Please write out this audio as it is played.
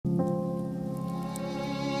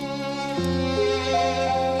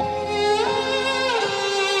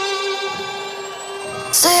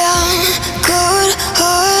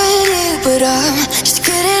but I'm just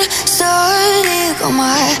getting started. Got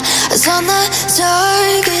my eyes on the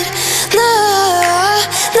target. No,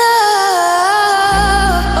 no.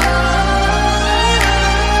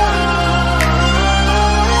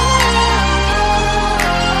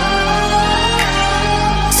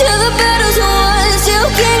 Till the battle's won, till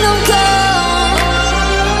kingdom come.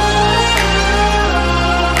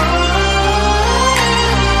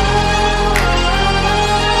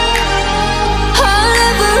 I'll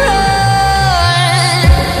never run.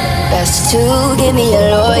 Best to give me your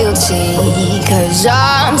loyalty, 'cause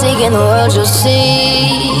I'm taking the world, you'll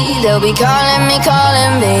see. They'll be calling me,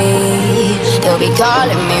 they'll be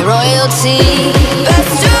calling me royalty.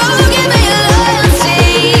 Best to give me your loyalty,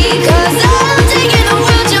 'cause I'm taking the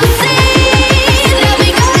world, you'll see. They'll be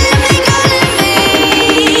calling me,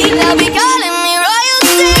 they'll be calling me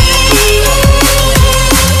royalty.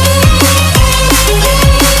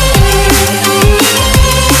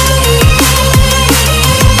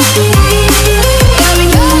 They'll be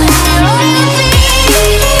calling me royalty.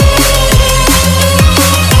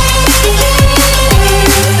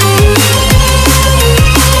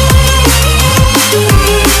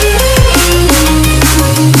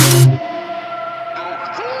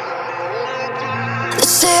 They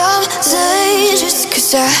say I'm dangerous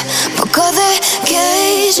 'cause I broke all their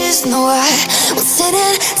cages. No, I won't sit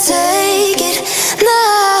and take it. No,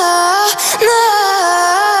 no.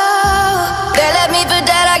 They left me for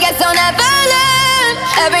dead, I guess I'll never learn.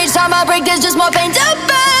 Every time I break, there's just more pain to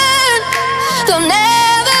burn. They'll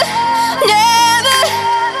never, never,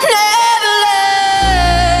 never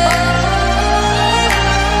learn.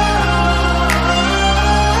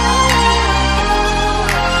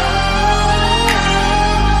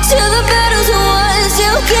 Till the battle's won,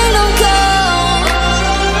 till kingdom come.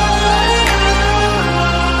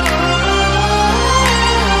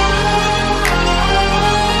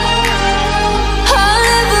 I'll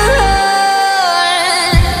never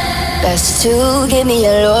run. Best to give me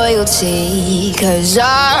your loyalty, 'cause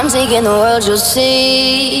I'm taking the world, you'll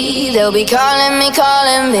see. They'll be calling me,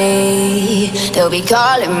 they'll be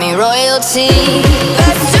calling me royalty.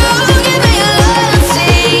 Best to give me your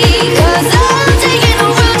loyalty, 'cause